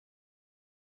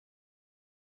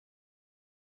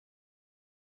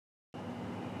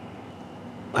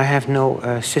I have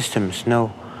no systems,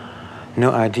 no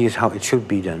ideas how it should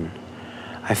be done.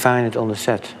 I find it on the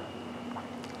set.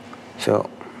 So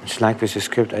it's like with the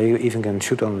script, I even can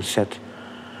shoot on the set.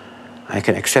 I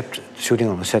can accept shooting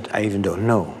on the set I even don't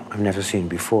know. I've never seen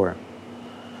before.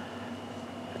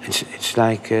 It's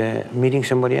like meeting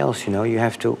somebody else, you know. You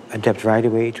have to adapt right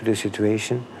away to the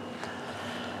situation.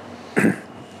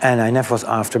 And I never was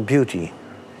after beauty,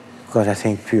 because I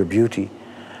think pure beauty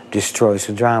destroys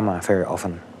the drama very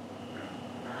often.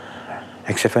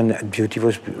 Except when beauty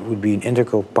would be an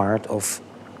integral part of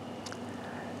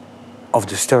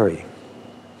the story.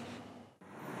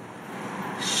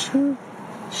 Shoot,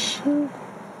 shoot,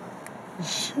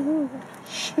 shoot,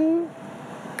 shoot.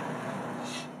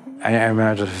 I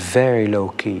remember it was very low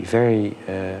key, very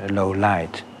low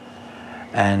light.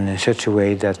 And in such a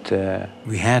way that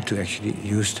we had to actually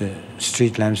use the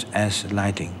street lamps as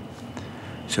lighting.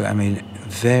 So I mean,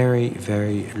 very,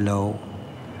 very low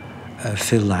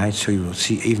fill lights, so you will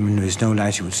see, even when there's no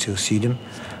lights, you would still see them.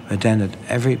 But then at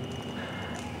every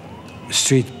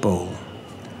street pole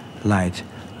light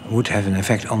would have an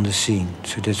effect on the scene.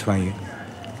 So that's why you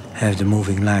have the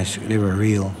moving lights. They were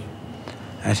real.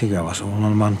 I think I was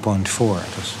on 1.4.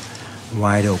 It was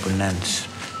wide open lens.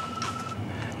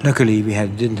 Luckily, we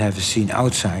didn't have a scene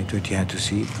outside that you had to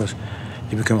see, because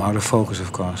you become out of focus,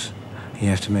 of course. You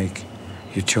have to make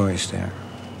your choice there.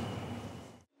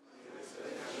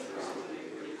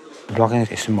 Blocking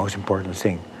is the most important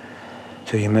thing.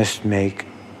 So you must make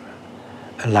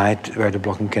a light where the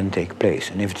blocking can take place.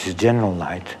 And if it's a general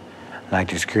light, like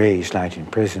this grayish light in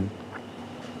prison,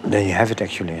 then you have it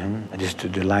actually. It is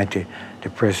the light the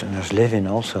prisoners live in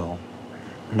also.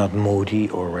 Not moody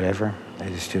or whatever.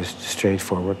 It is just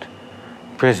straightforward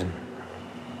prison.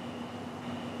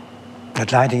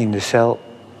 That lighting in the cell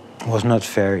was not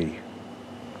very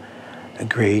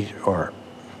great or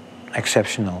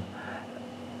exceptional.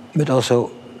 But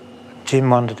also, Jim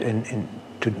wanted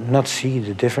to not see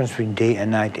the difference between day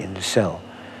and night in the cell.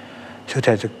 So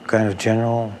that the kind of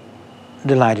general,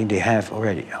 the lighting they have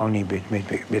already, only a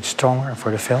bit stronger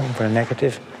for the film, for the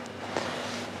negative.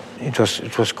 It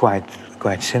was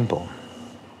quite simple.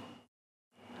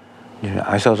 You know,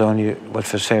 I thought only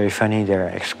what was very funny, their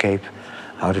escape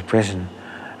out of prison,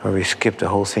 where we skipped the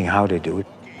whole thing, how they do it.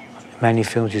 Many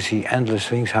films you see endless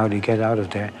things, how they get out of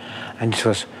there. And this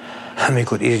was, we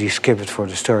could easily skip it for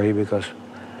the story because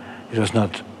it was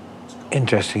not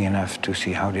interesting enough to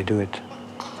see how they do it.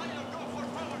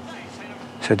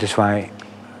 So that's why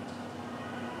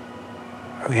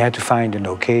we had to find a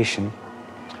location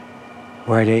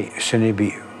where they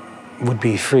suddenly would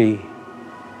be free,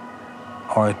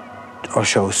 or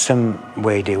show some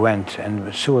way they went, and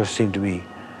the sewers seemed to be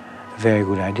a very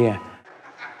good idea.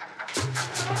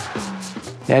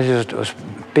 Yeah, it was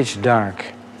pitch dark,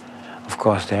 of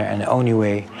course, there, and the only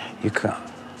way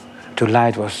to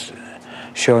light was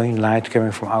showing light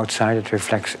coming from outside. It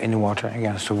reflects in the water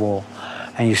against the wall,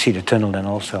 and you see the tunnel then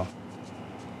also.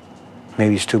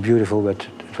 Maybe it's too beautiful, but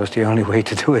it was the only way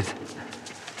to do it.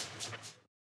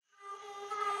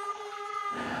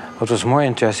 What was more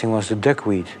interesting was the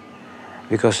duckweed,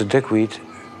 because the duckweed,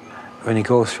 when you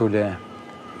go through the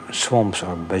swamps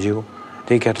or bayou,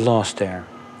 they get lost there.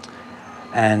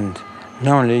 And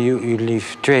normally you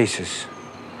leave traces,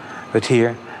 but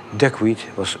here duckweed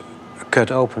was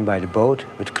cut open by the boat,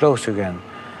 but closed again.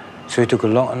 So it took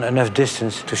enough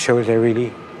distance to show that they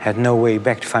really had no way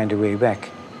back, to find a way back.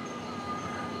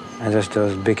 And that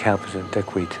was a big help with the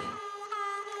duckweed.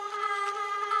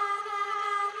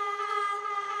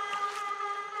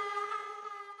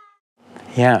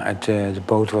 Yeah, the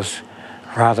boat was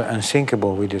rather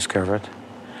unsinkable, we discovered.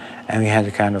 And we had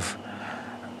a kind of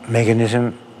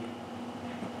mechanism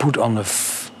put on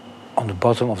the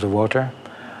bottom of the water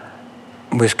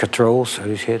with controls, so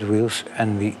you see it, wheels,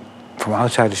 and from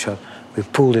outside the shot, we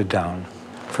pulled it down.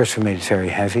 First we made it very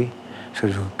heavy, so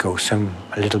it would go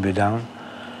a little bit down.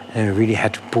 And we really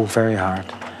had to pull very hard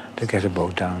to get the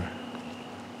boat down.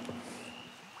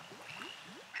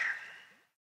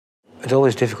 It's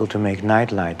always difficult to make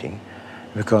night lighting,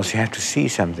 because you have to see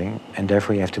something, and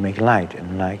therefore you have to make light.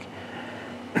 And like,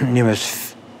 you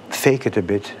must fake it a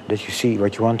bit, that you see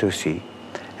what you want to see,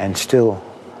 and still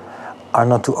are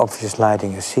not too obvious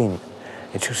lighting a scene.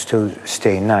 It should still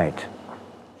stay night.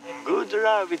 Good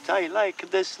rabbit, I like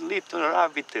this little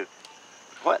rabbit.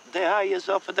 What the eyes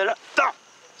of the rabbit?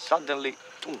 Suddenly,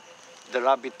 the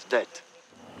rabbit dead.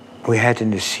 We had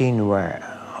in the scene where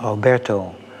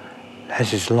Roberto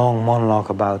has this long monologue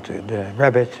about the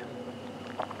rabbit.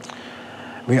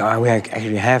 We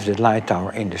actually have the light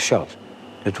tower in the shot.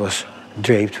 It was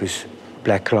draped with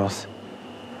black cloth,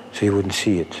 so you wouldn't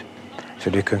see it. So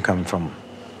they can come from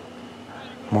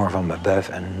more from above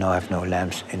and now have no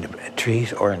lamps in the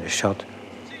trees or in the shot.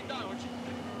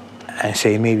 And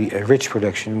say maybe a rich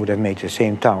production would have made the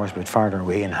same towers but farther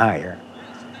away and higher.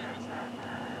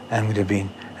 And would have been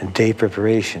a day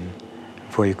preparation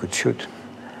before you could shoot.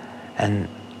 And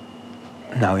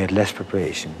now we had less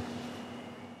preparation.